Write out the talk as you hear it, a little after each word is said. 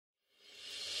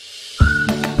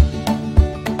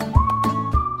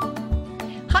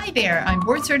Hi there, I'm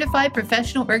board certified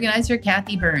professional organizer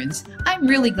Kathy Burns. I'm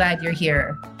really glad you're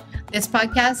here. This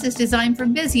podcast is designed for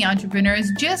busy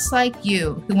entrepreneurs just like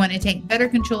you who want to take better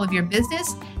control of your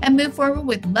business and move forward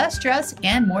with less stress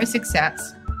and more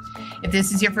success. If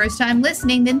this is your first time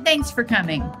listening, then thanks for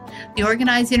coming. The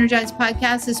Organize Energize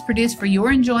podcast is produced for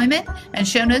your enjoyment, and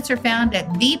show notes are found at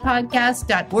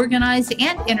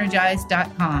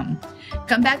thepodcast.organizeandenergize.com.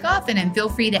 Come back often and feel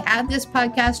free to add this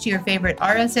podcast to your favorite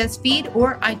RSS feed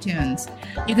or iTunes.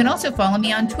 You can also follow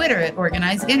me on Twitter at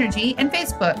Organize Energy and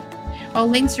Facebook. All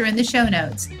links are in the show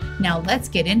notes. Now let's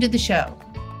get into the show.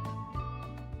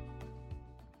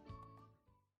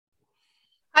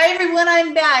 Hi, everyone.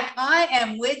 I'm back. I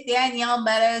am with Danielle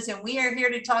Meadows, and we are here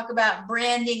to talk about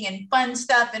branding and fun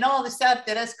stuff and all the stuff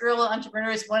that us girl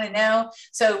entrepreneurs want to know.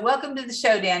 So welcome to the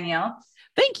show, Danielle.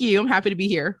 Thank you. I'm happy to be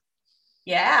here.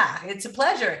 Yeah, it's a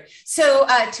pleasure. So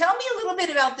tell me a little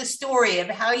bit about the story of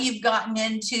how you've gotten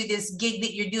into this gig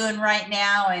that you're doing right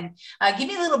now, and give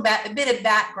me a bit of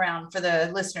background for the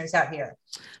listeners out here.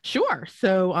 Sure.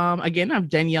 So again, I'm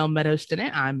Danielle Meadows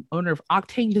Stinnett. I'm owner of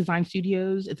Octane Design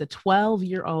Studios. It's a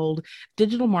 12-year-old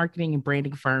digital marketing and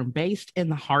branding firm based in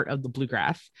the heart of the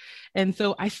Bluegrass. And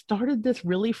so I started this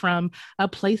really from a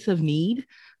place of need.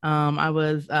 I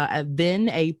was then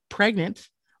a pregnant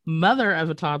mother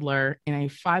of a toddler in a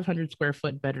 500 square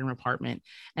foot bedroom apartment.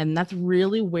 And that's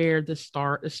really where the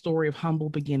story of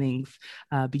humble beginnings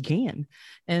began.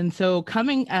 And so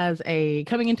coming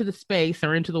into the space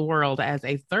or into the world as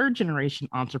a third generation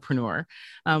entrepreneur,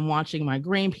 watching my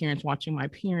grandparents, watching my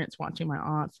parents, watching my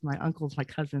aunts, my uncles, my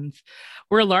cousins.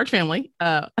 We're a large family.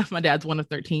 My dad's one of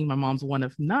 13, my mom's one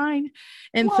of 9.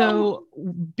 And Whoa. So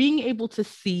being able to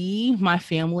see my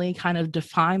family kind of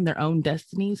define their own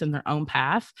destinies and their own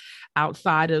path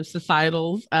outside of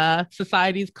society's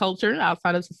culture,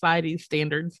 outside of society's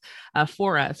standards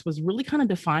for us was really kind of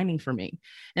defining for me.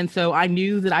 And so I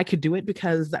knew that I could do it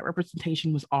because that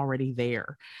representation was already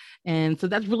there. And so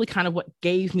that's really kind of what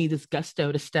gave me this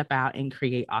gusto to step out and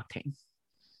create Octane.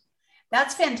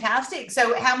 That's fantastic.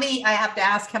 So I have to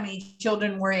ask, how many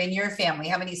children were in your family?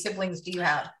 How many siblings do you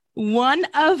have? One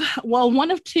of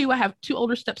 2. I have 2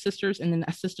 older stepsisters and then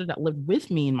a sister that lived with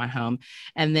me in my home.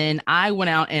 And then I went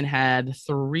out and had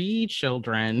 3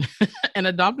 children and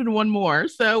adopted 1 more.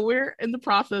 So we're in the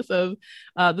process of,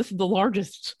 this is the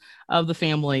largest of the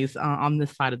families on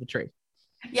this side of the tree.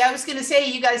 Yeah, I was going to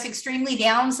say, you guys extremely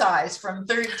downsized from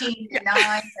 13 to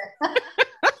 9.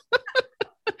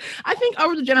 I think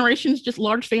over the generations, just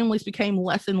large families became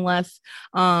less and less,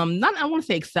 I want to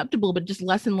say acceptable, but just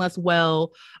less and less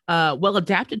well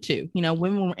adapted to,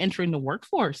 women were entering the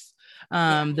workforce,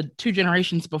 the 2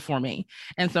 generations before me.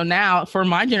 And so now for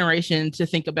my generation to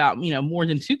think about, more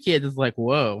than 2 kids is like,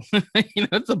 whoa,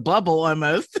 it's a bubble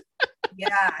almost.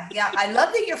 Yeah. I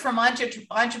love that you're from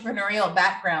entrepreneurial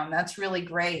background. That's really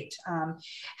great.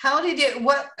 How did it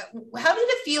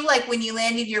feel like when you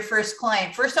landed your first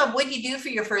client? First off, what did you do for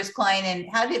your first client, and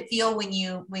how did it feel when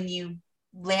you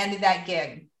landed that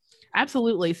gig?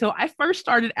 Absolutely. So I first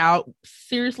started out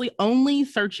seriously only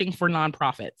searching for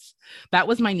nonprofits. That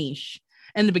was my niche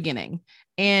in the beginning.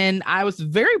 And I was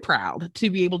very proud to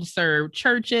be able to serve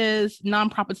churches,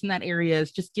 nonprofits in that area,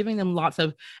 just giving them lots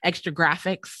of extra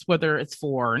graphics, whether it's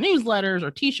for newsletters or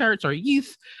t-shirts or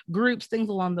youth groups, things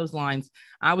along those lines.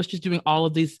 I was just doing all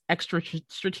of these extra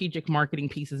strategic marketing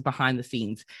pieces behind the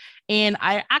scenes. And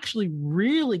I actually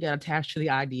really got attached to the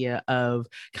idea of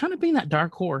kind of being that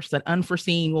dark horse, that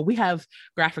unforeseen, well, we have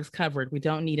graphics covered. We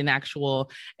don't need an actual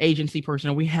agency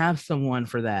person, or we have someone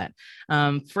for that.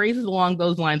 Phrases along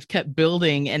those lines kept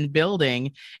building. And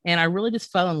I really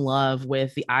just fell in love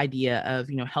with the idea of,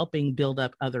 helping build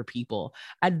up other people.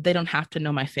 They don't have to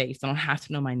know my face. They don't have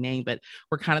to know my name, but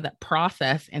we're kind of that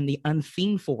process and the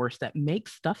unseen force that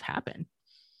makes stuff happen.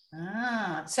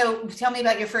 So tell me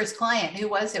about your first client. Who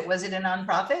was it? Was it a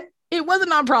nonprofit? It was a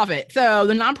nonprofit. So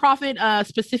the nonprofit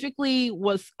specifically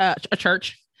was a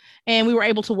church. And we were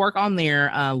able to work on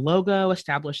their logo,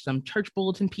 establish some church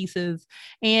bulletin pieces.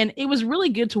 And it was really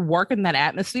good to work in that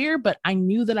atmosphere. But I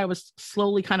knew that I was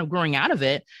slowly kind of growing out of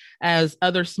it as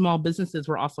other small businesses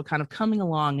were also kind of coming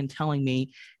along and telling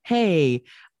me, hey,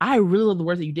 I really love the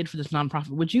work that you did for this nonprofit.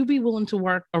 Would you be willing to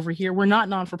work over here? We're not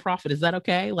non-for-profit. Is that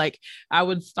okay? Like, I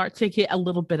would start to get a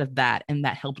little bit of that, and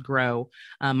that helped grow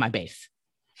my base.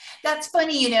 That's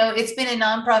funny. It's been a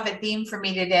nonprofit theme for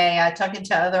me today, talking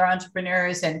to other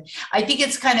entrepreneurs. And I think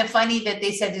it's kind of funny that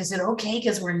they said, is it okay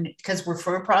because we're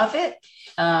for profit?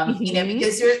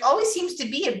 Because there always seems to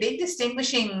be a big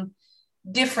distinguishing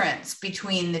difference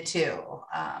between the two.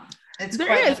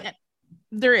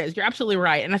 There is. You're absolutely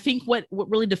right. And I think what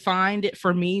really defined it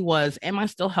for me was, am I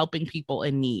still helping people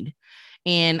in need?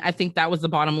 And I think that was the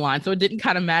bottom line. So it didn't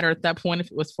kind of matter at that point if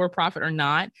it was for profit or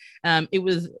not. It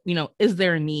was, is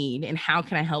there a need and how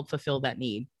can I help fulfill that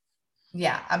need?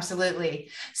 Yeah, absolutely.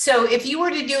 So if you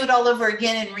were to do it all over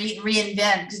again and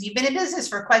reinvent, because you've been in business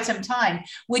for quite some time,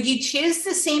 would you choose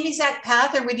the same exact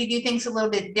path or would you do things a little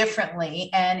bit differently?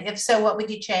 And if so, what would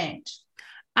you change?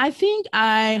 I think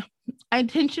I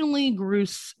intentionally grew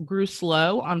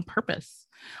slow on purpose.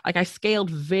 Like I scaled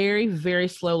very, very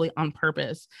slowly on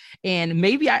purpose. And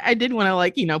maybe I did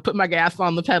want to put my gas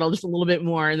on the pedal just a little bit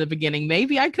more in the beginning.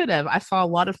 Maybe I could have. I saw a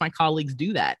lot of my colleagues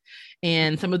do that.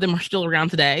 And some of them are still around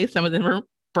today. Some of them are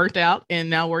burnt out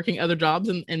and now working other jobs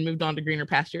and moved on to greener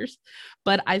pastures.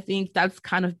 But I think that's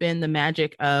kind of been the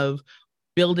magic of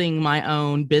building my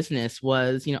own business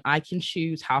was, I can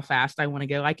choose how fast I want to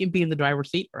go. I can be in the driver's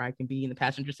seat or I can be in the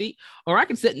passenger seat, or I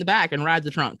can sit in the back and ride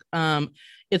the trunk.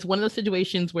 It's one of those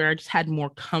situations where I just had more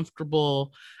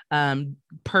comfortable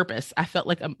purpose. I felt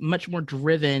like a much more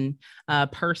driven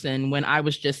person when I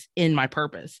was just in my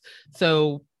purpose.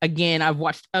 So again, I've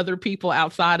watched other people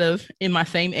outside of in my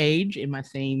same age, in my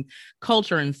same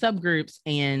culture and subgroups,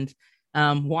 and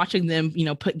watching them,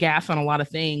 put gas on a lot of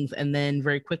things and then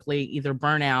very quickly either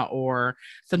burnout or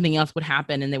something else would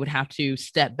happen and they would have to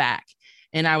step back.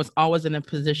 And I was always in a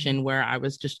position where I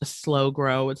was just a slow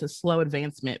grow. It's a slow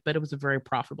advancement, but it was a very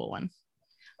profitable one.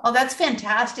 Oh, that's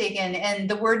fantastic. And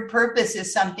the word purpose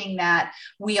is something that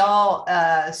we all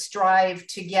strive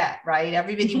to get, right?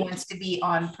 Everybody wants to be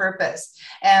on purpose.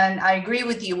 And I agree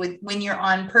with you when you're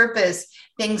on purpose,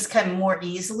 things come more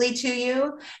easily to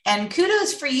you. And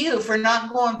kudos for you for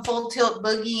not going full tilt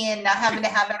boogie and not having to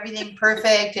have everything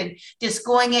perfect and just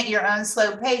going at your own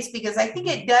slow pace, because I think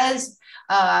it does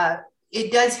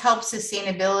help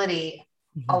sustainability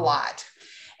a lot.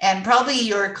 And probably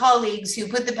your colleagues who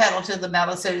put the pedal to the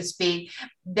metal, so to speak,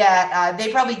 that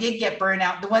they probably did get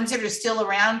burnout. The ones that are still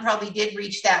around probably did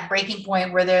reach that breaking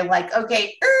point where they're like,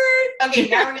 okay, now we're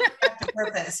going to get to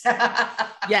purpose.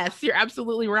 Yes, you're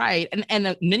absolutely right.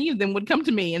 And many of them would come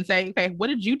to me and say, okay, what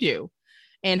did you do?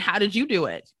 And how did you do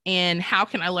it? And how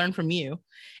can I learn from you?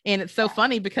 And it's so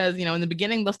funny because, in the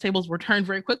beginning, those tables were turned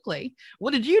very quickly.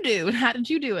 What did you do? And how did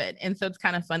you do it? And so it's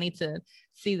kind of funny to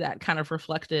see that kind of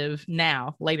reflective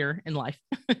now, later in life.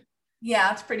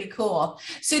 Yeah, it's pretty cool.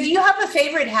 So do you have a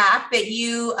favorite hack that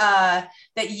you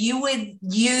would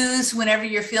use whenever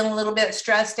you're feeling a little bit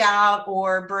stressed out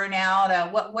or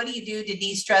burnout? What do you do to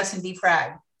de-stress and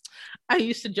defrag? I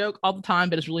used to joke all the time,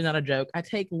 but it's really not a joke. I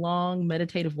take long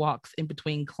meditative walks in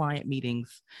between client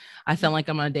meetings. I sound like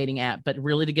I'm on a dating app, but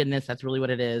really to goodness, that's really what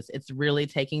it is. It's really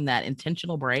taking that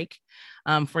intentional break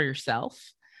for yourself.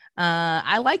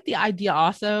 I like the idea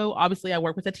also. Obviously, I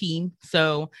work with a team,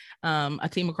 so a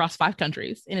team across 5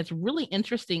 countries. And it's really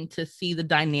interesting to see the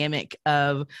dynamic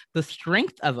of the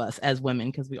strength of us as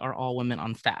women, because we are all women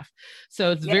on staff.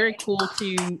 So it's very cool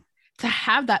to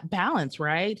have that balance,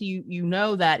 right? You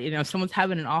know that, if someone's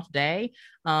having an off day,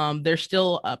 there's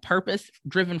still a purpose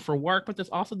driven for work, but there's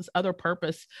also this other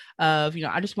purpose of,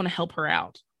 I just want to help her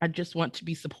out. I just want to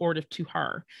be supportive to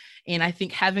her. And I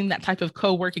think having that type of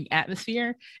co-working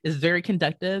atmosphere is very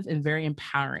conductive and very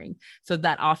empowering. So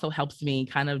that also helps me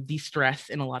kind of de-stress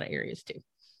in a lot of areas too.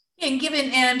 And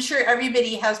I'm sure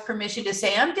everybody has permission to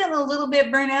say, I'm feeling a little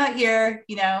bit burnt out here,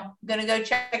 I'm going to go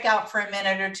check out for a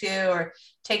minute or two, or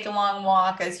take a long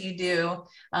walk as you do.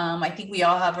 I think we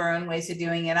all have our own ways of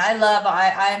doing it. I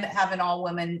have an all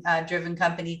women driven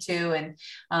company too. And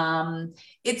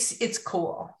it's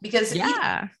cool because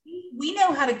we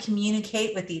know how to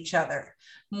communicate with each other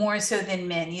more so than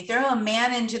men. You throw a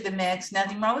man into the mix,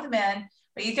 nothing wrong with men,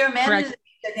 but you throw a man into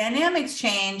the dynamics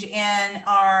change, and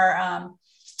our,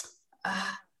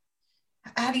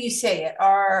 how do you say it?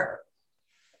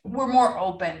 We're more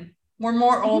open. We're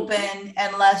more open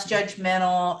and less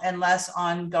judgmental and less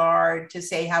on guard to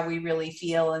say how we really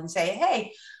feel and say,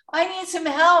 hey, I need some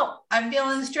help. I'm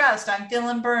feeling stressed. I'm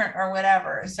feeling burnt or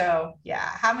whatever. So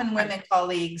yeah, having women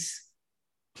colleagues.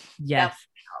 Yes,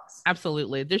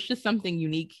 absolutely. There's just something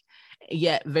unique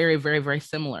yet very, very, very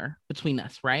similar between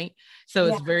us, right? So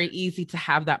it's very easy to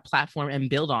have that platform and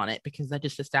build on it, because that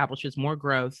just establishes more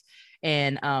growth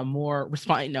and more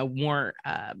more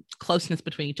closeness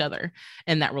between each other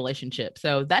and that relationship.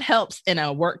 So that helps in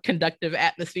a work conductive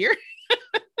atmosphere.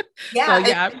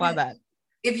 I apply that.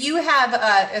 If you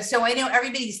have, so I know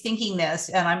everybody's thinking this,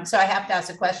 and so I have to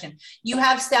ask a question. You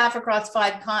have staff across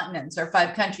 5 continents or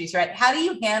 5 countries, right? How do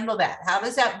you handle that? How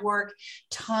does that work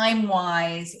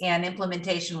time-wise and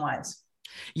implementation-wise?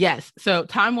 Yes. So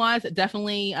time wise,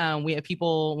 definitely, we have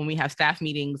people when we have staff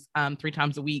meetings 3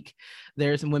 times a week.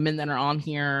 There's some women that are on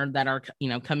here that are,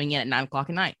 coming in at 9 o'clock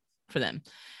at night for them.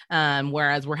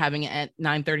 Whereas we're having it at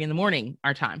 9:30 in the morning,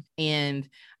 our time. And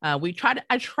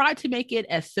I try to make it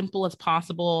as simple as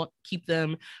possible, keep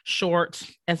them short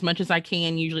as much as I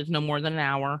can. Usually it's no more than an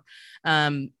hour.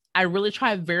 I really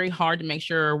try very hard to make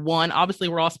sure, one, obviously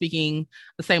we're all speaking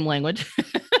the same language.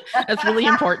 That's really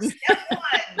important.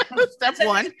 Step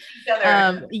one.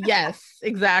 Yes,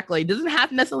 exactly. Doesn't have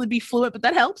to necessarily be fluent, but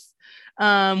that helps.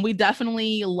 We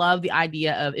definitely love the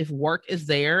idea of if work is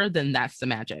there, then that's the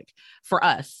magic for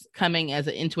us coming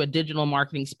into a digital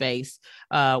marketing space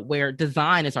where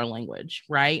design is our language,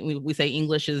 right? We say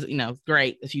English is,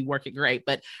 great if you work it great,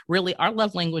 but really our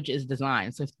love language is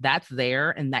design. So if that's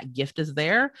there and that gift is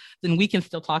there, then we can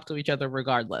still talk to each other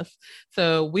regardless.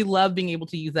 So we love being able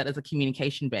to use that as a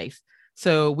communication base.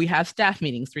 So we have staff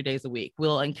meetings 3 days a week. We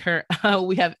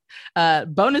have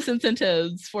bonus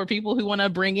incentives for people who want to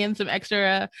bring in some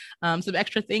extra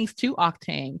things to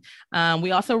Octane.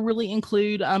 We also really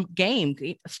include game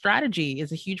strategy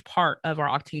is a huge part of our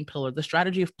Octane pillar. The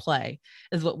strategy of play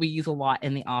is what we use a lot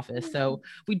in the office. So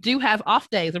we do have off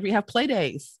days, or we have play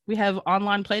days. We have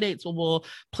online play dates where we'll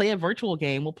play a virtual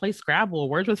game. We'll play Scrabble,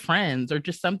 Words with Friends, or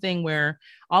just something where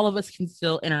all of us can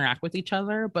still interact with each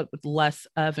other, but with less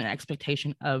of an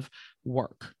expectation of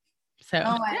work. So,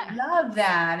 I love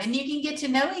that. And you can get to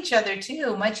know each other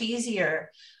too, much easier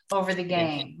over the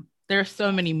game. There are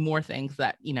so many more things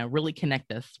that, really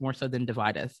connect us more so than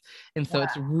divide us. And so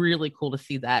It's really cool to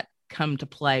see that come to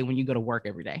play when you go to work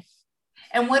every day.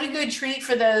 And what a good treat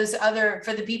for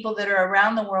for the people that are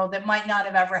around the world that might not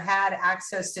have ever had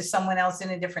access to someone else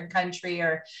in a different country,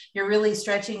 or you're really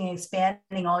stretching and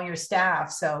expanding all your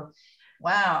staff. So,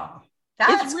 wow.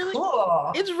 That's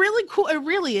cool. It's really cool. It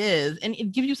really is. And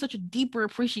it gives you such a deeper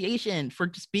appreciation for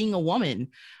just being a woman,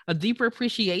 a deeper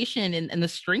appreciation and the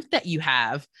strength that you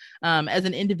have as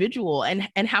an individual,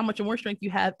 and how much more strength you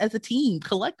have as a team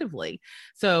collectively.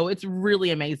 So it's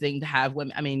really amazing to have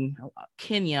women. I mean,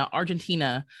 Kenya,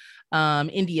 Argentina,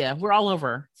 India, we're all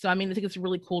over. So, I think it's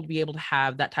really cool to be able to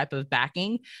have that type of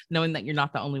backing, knowing that you're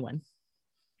not the only one.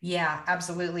 Yeah,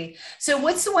 absolutely. So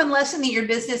what's the one lesson that your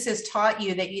business has taught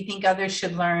you that you think others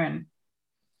should learn?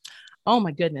 Oh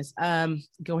my goodness.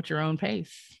 Go at your own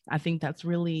pace. I think that's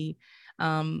really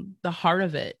the heart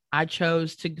of it. I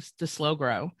chose to slow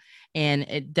grow, and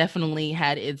it definitely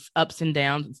had its ups and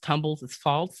downs, its tumbles, its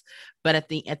faults. But at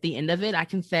the end of it, I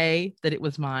can say that it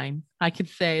was mine. I could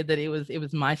say that it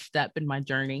was my step in my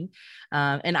journey.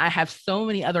 And I have so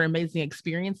many other amazing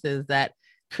experiences that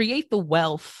create the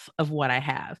wealth of what I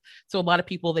have. So a lot of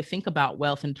people, they think about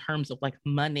wealth in terms of like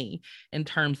money, in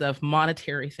terms of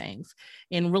monetary things.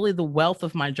 And really the wealth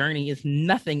of my journey is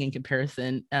nothing in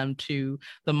comparison to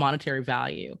the monetary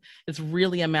value. It's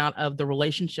really amount of the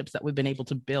relationships that we've been able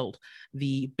to build,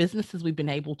 the businesses we've been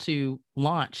able to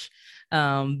launch,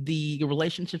 the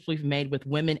relationships we've made with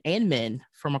women and men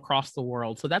from across the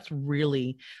world. So that's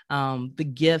really the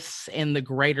gifts and the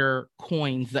greater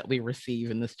coins that we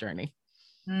receive in this journey.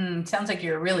 Sounds like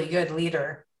you're a really good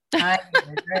leader.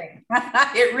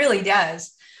 It really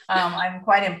does. I'm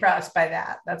quite impressed by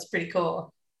that. That's pretty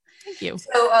cool. Thank you.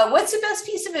 So what's the best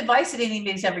piece of advice that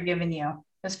anybody's ever given you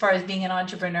as far as being an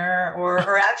entrepreneur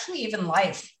or actually even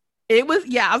life? I was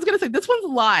going to say this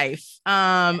one's life.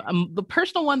 The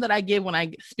personal one that I give when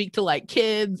I speak to like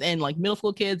kids and like middle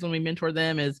school kids, when we mentor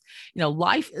them, is,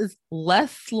 life is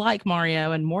less like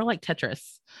Mario and more like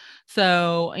Tetris.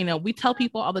 So, we tell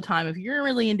people all the time, if you're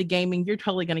really into gaming, you're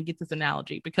totally going to get this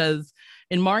analogy, because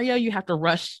in Mario, you have to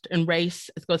rush and race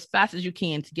go as fast as you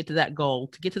can to get to that goal,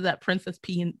 to get to that Princess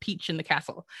Peach in the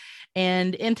castle.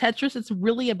 And in Tetris, it's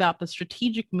really about the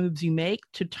strategic moves you make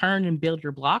to turn and build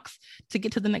your blocks to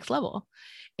get to the next level.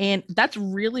 And that's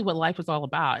really what life is all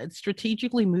about. It's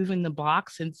strategically moving the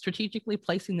blocks and strategically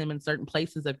placing them in certain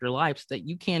places of your life so that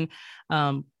you can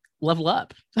level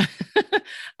up,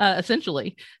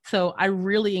 essentially. So I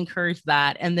really encourage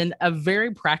that. And then a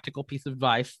very practical piece of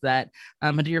advice that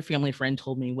a dear family friend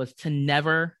told me was to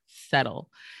never settle.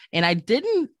 And I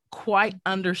didn't quite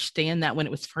understand that when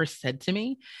it was first said to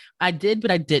me. I did,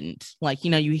 but I didn't. Like,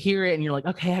 you hear it and you're like,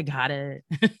 okay, I got it.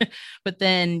 But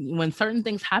then when certain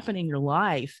things happen in your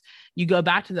life, you go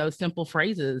back to those simple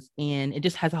phrases and it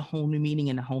just has a whole new meaning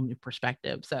and a whole new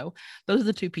perspective. So those are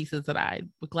the two pieces that I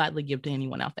would gladly give to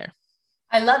anyone out there.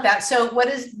 I love that. So what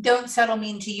does don't settle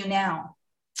mean to you now?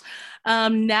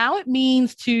 Now it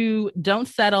means to don't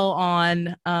settle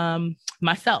on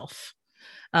myself.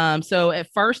 So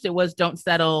at first it was don't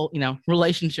settle,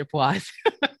 relationship wise.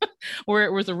 where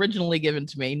it was originally given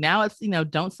to me. Now it's,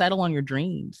 don't settle on your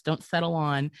dreams. Don't settle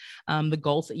on the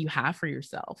goals that you have for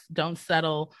yourself. Don't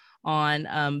settle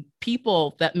on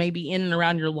people that may be in and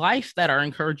around your life that are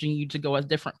encouraging you to go a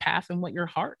different path than what your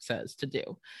heart says to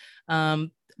do.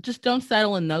 Just don't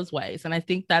settle in those ways. And I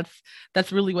think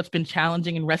that's really what's been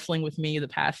challenging and wrestling with me the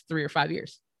past 3 or 5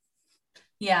 years.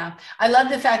 Yeah, I love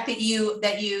the fact that you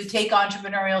take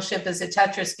entrepreneurship as a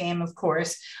Tetris game, of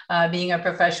course, being a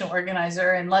professional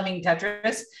organizer and loving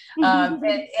Tetris.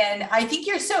 And I think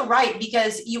you're so right,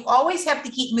 because you always have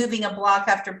to keep moving a block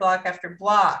after block after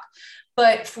block.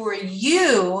 But for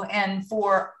you and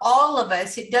for all of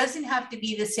us, it doesn't have to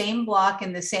be the same block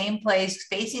in the same place,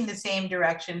 facing the same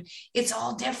direction. It's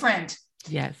all different.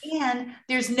 Yes. And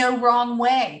there's no wrong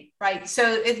way, right?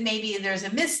 So it maybe there's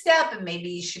a misstep, and maybe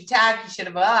you should I should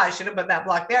have put that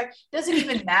block there. It doesn't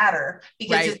even matter,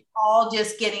 because it's all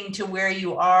just getting to where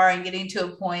you are and getting to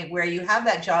a point where you have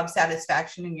that job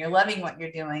satisfaction and you're loving what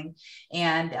you're doing.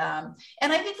 And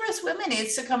I think for us women,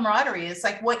 it's a camaraderie. It's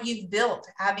like what you've built,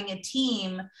 having a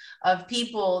team of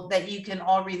people that you can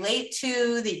all relate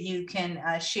to, that you can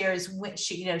share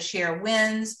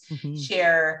wins,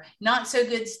 share not so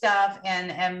good stuff,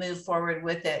 and move forward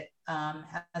with it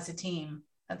as a team.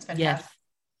 That's fantastic. Yes.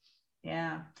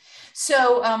 Yeah.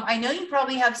 So I know you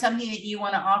probably have something that you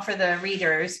want to offer the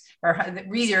readers,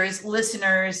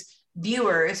 listeners,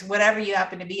 viewers, whatever you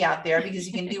happen to be out there, because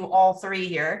you can do all three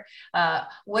here.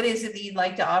 What is it that you'd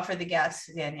like to offer the guests,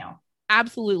 Danielle?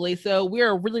 Absolutely. So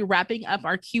we're really wrapping up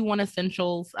our Q1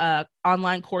 Essentials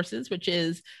online courses, which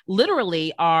is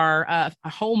literally our a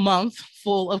whole month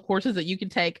full of courses that you can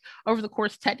take over the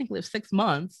course, technically, of 6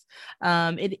 months.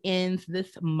 It ends this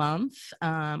month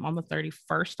on the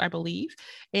 31st, I believe.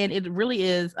 And it really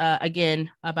is, again,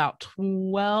 about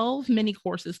 12 mini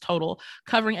courses total,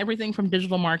 covering everything from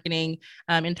digital marketing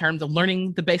in terms of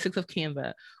learning the basics of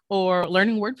Canva, or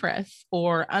learning WordPress,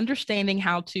 or understanding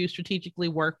how to strategically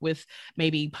work with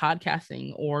maybe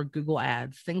podcasting or Google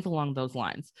Ads, things along those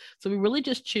lines. So we really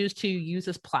just choose to use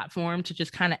this platform to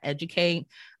just kind of educate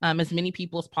as many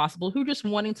people as possible who are just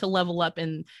wanting to level up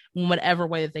in whatever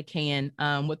way that they can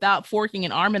without forking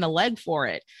an arm and a leg for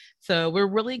it. So we're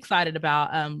really excited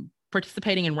about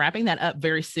participating and wrapping that up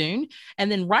very soon.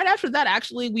 And then right after that,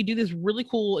 actually, we do this really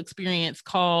cool experience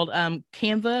called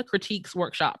Canva Critiques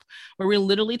Workshop, where we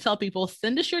literally tell people,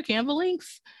 send us your Canva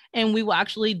links, and we will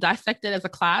actually dissect it as a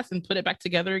class and put it back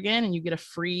together again. And you get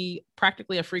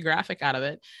practically a free graphic out of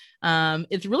it.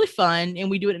 It's really fun, and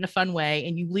we do it in a fun way.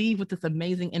 And you leave with this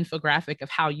amazing infographic of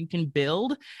how you can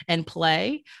build and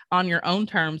play on your own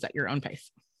terms at your own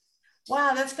pace.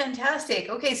 Wow, that's fantastic.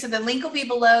 Okay, so the link will be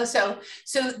below. So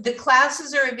the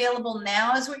classes are available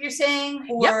now, is what you're saying?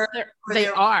 Or yep, they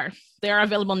are. They are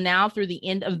available now through the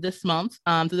end of this month,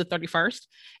 through the 31st.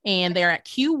 And they're at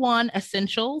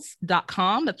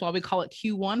q1essentials.com. That's why we call it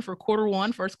Q1 for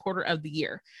Q1, first quarter of the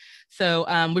year. So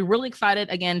we're really excited,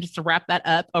 again, just to wrap that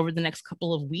up over the next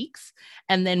couple of weeks,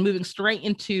 and then moving straight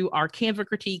into our Canva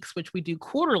critiques, which we do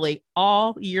quarterly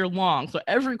all year long. So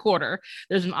every quarter,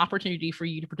 there's an opportunity for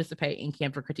you to participate in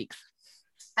Canva critiques.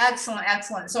 Excellent,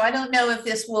 excellent. So I don't know if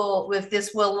this will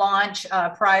launch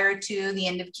prior to the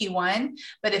end of Q1,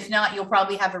 but if not, you'll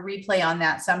probably have a replay on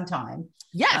that sometime.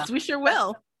 Yes, we sure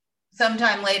will.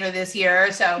 Sometime later this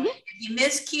year. So if you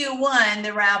miss Q1,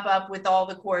 the wrap up with all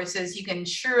the courses, you can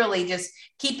surely just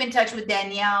keep in touch with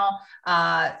Danielle,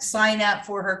 sign up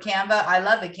for her Canva. I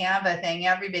love the Canva thing.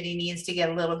 Everybody needs to get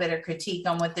a little bit of critique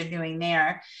on what they're doing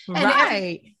there. And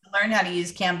right. Learn how to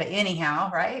use Canva anyhow,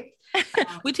 right?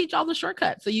 We teach all the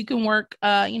shortcuts so you can work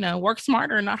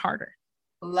smarter, not harder.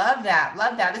 Love that.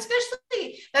 Love that.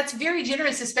 Especially, that's very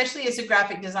generous, especially as a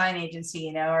graphic design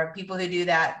agency, or people who do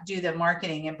the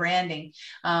marketing and branding.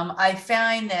 I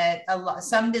find that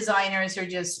some designers are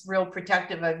just real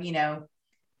protective of,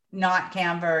 not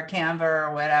Canva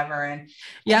or whatever. And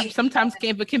yeah, sometimes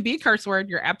Canva can be a curse word.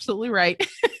 You're absolutely right.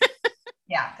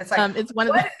 Yeah. It's like, it's one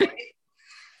of the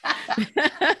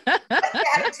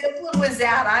what was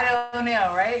that? I don't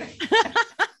know. Right.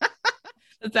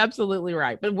 That's absolutely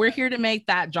right. But we're here to make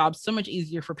that job so much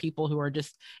easier for people who are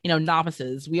just,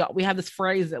 novices. We have this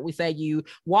phrase that we say, you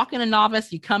walk in a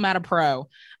novice, you come out a pro,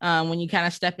 when you kind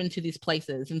of step into these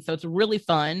places. And so it's really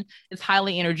fun. It's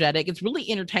highly energetic. It's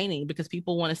really entertaining because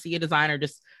people want to see a designer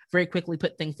just very quickly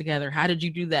put things together. How did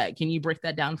you do that? Can you break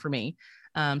that down for me?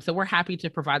 So we're happy to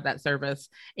provide that service,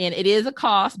 and it is a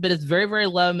cost, but it's very, very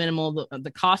low, minimal.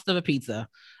 The cost of a pizza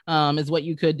is what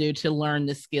you could do to learn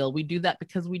this skill. We do that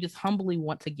because we just humbly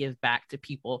want to give back to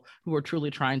people who are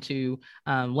truly trying to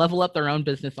level up their own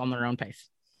business on their own pace.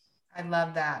 I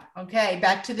love that. Okay,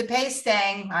 back to the pace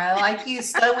thing. I like you.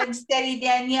 Slow and steady,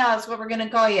 Danielle. Is what we're going to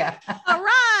call you. All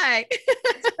right.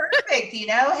 It's perfect.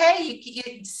 Hey,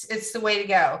 it's the way to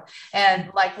go. And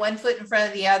like one foot in front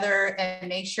of the other, and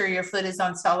make sure your foot is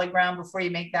on solid ground before you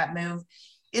make that move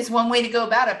is one way to go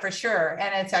about it for sure.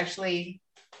 And it's actually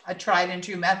a tried and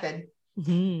true method,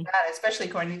 especially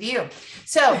according to you.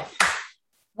 So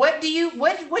what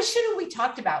should we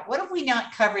talked about? What have we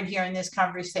not covered here in this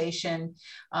conversation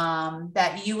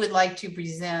that you would like to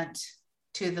present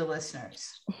to the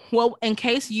listeners? Well, in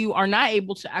case you are not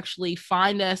able to actually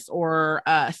find us or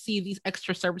see these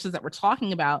extra services that we're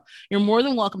talking about, you're more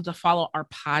than welcome to follow our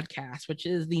podcast, which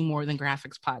is the More Than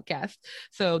Graphics podcast.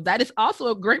 So that is also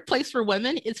a great place for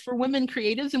women. It's for women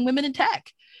creatives and women in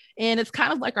tech. And it's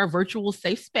kind of like our virtual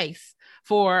safe space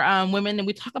for women. And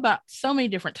we talk about so many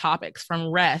different topics,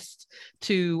 from rest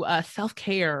to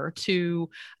self-care to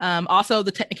also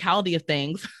the technicality of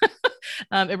things,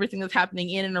 everything that's happening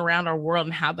in and around our world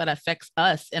and how that affects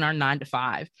us in our 9 to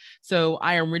 5. So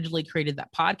I originally created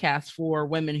that podcast for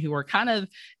women who are kind of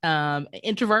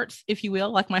introverts, if you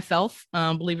will, like myself,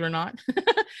 believe it or not.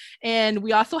 And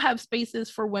we also have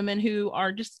spaces for women who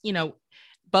are just,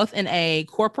 both in a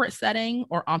corporate setting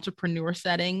or entrepreneur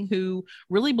setting, who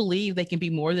really believe they can be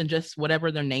more than just whatever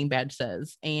their name badge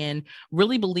says, and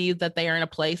really believe that they are in a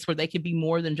place where they can be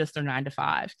more than just their 9 to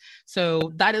 5.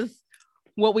 So that is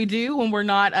what we do when we're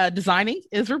not designing,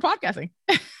 is we're podcasting.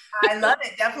 I love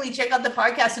it. Definitely check out the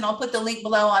podcast, and I'll put the link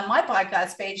below on my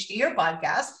podcast page to your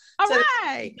podcast. All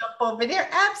right. Jump over there.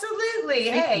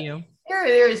 Absolutely. Thank you.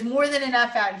 There is more than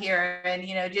enough out here. And,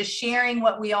 just sharing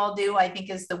what we all do, I think,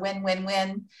 is the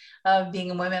win-win-win of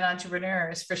being women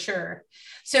entrepreneurs, for sure.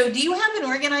 So do you have an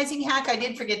organizing hack? I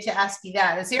did forget to ask you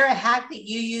that. Is there a hack that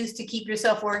you use to keep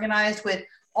yourself organized with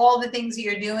all the things that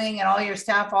you're doing and all your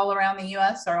staff all around the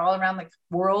US or all around the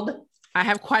world? I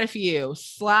have quite a few.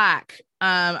 Slack.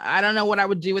 I don't know what I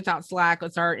would do without Slack.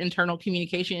 It's our internal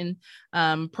communication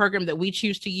program that we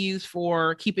choose to use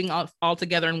for keeping all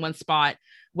together in one spot,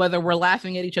 whether we're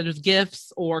laughing at each other's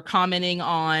gifts or commenting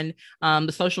on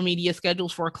the social media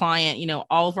schedules for a client.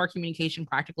 All of our communication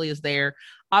practically is there.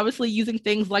 Obviously, using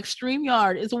things like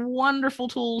StreamYard is wonderful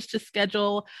tools to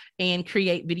schedule and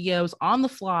create videos on the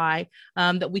fly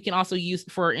that we can also use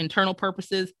for internal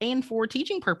purposes and for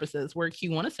teaching purposes, where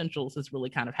Q1 Essentials is really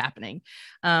kind of happening.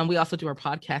 We also do our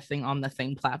podcasting on the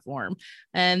same platform.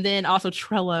 And then also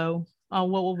Trello. Oh,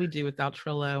 what will we do without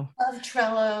Trello? Love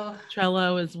Trello.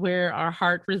 Trello is where our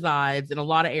heart resides in a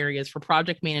lot of areas for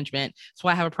project management. So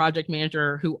I have a project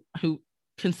manager who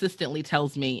consistently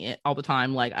tells me all the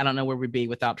time, like, I don't know where we'd be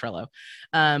without Trello.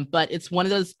 But it's one of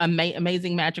those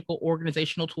amazing, magical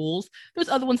organizational tools. There's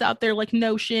other ones out there like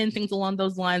Notion, things along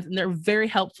those lines, and they're very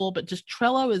helpful. But just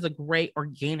Trello is a great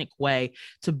organic way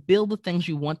to build the things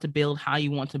you want to build, how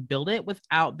you want to build it,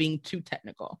 without being too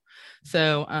technical.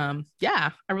 So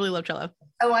I really love Trello.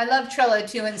 Oh, I love Trello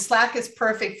too. And Slack is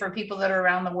perfect for people that are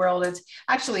around the world. It's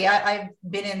actually, I've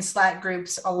been in Slack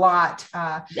groups a lot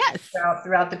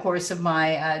throughout the course of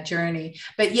my journey.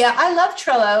 But yeah, I love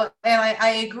Trello. And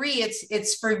I agree.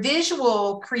 It's for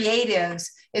visual creatives.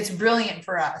 It's brilliant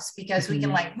for us because we can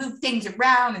like move things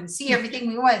around and see everything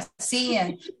we want to see.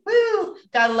 And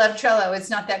gotta love Trello. It's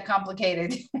not that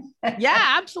complicated.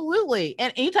 Yeah, absolutely.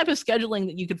 And any type of scheduling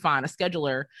that you could find, a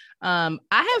scheduler. I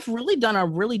have really done a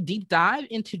really deep dive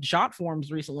into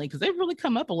Jotforms recently because they've really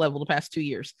come up a level the past 2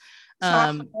 years.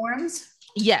 Jotforms?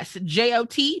 Yes,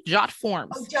 J-O-T, Jotforms.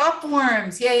 Oh,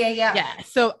 Jotforms. Yeah. Yeah.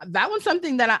 So that was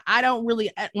something that I don't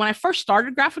really, when I first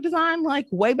started graphic design, like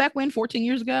way back when, 14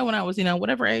 years ago, when I was,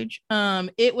 whatever age,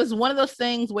 it was one of those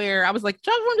things where I was like,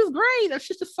 Jotforms is great. That's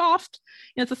just a soft,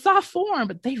 it's a soft form,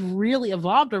 but they've really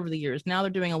evolved over the years. Now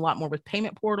they're doing a lot more with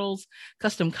payment portals,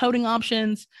 custom coding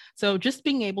options. So just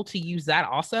being able to use that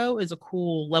also is a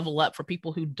cool level up for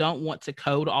people who don't want to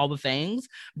code all the things,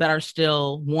 but are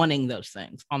still wanting those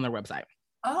things on their website.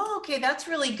 Oh, okay. That's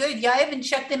really good. Yeah, I haven't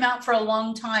checked them out for a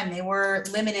long time. They were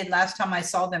limited last time I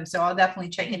saw them. So I'll definitely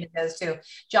check into those too.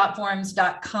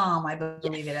 Jotforms.com, I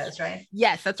believe it is, right?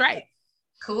 Yes, that's right.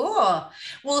 Cool.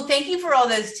 Well, thank you for all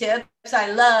those tips.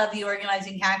 I love the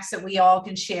organizing hacks that we all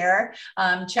can share.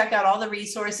 Check out all the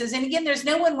resources. And again, there's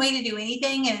no one way to do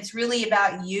anything. And it's really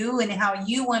about you and how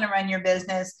you want to run your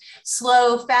business.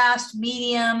 Slow, fast,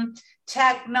 medium,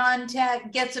 tech,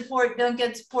 non-tech, get support, don't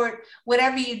get support.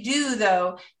 Whatever you do,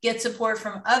 though, get support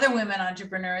from other women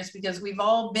entrepreneurs, because we've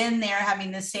all been there having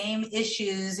the same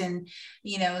issues and,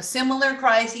 similar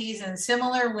crises and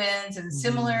similar wins and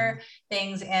similar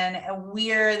things. And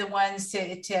we're the ones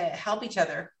to help each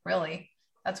other, really.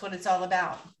 That's what it's all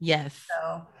about. Yes.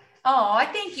 So Oh, I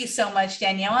thank you so much,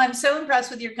 Danielle. I'm so impressed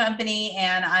with your company,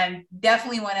 and I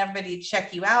definitely want everybody to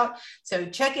check you out. So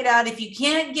check it out. If you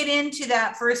can't get into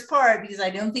that first part, because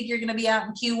I don't think you're going to be out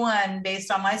in Q1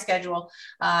 based on my schedule,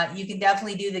 you can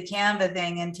definitely do the Canva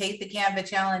thing and take the Canva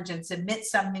challenge and submit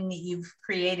something that you've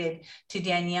created to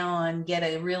Danielle and get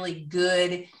a really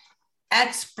good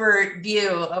expert view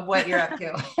of what you're up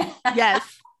to.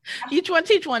 Yes. Each one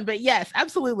teach one, but yes,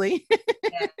 absolutely.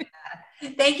 Yeah.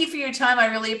 Thank you for your time. I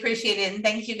really appreciate it. And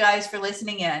thank you guys for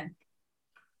listening in.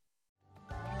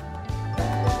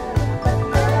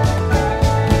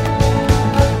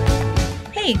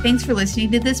 Hey, thanks for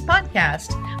listening to this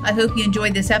podcast. I hope you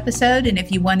enjoyed this episode. And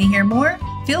if you want to hear more,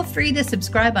 feel free to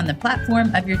subscribe on the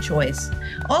platform of your choice.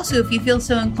 Also, if you feel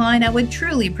so inclined, I would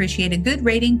truly appreciate a good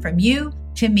rating from you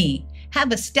to me.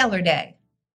 Have a stellar day.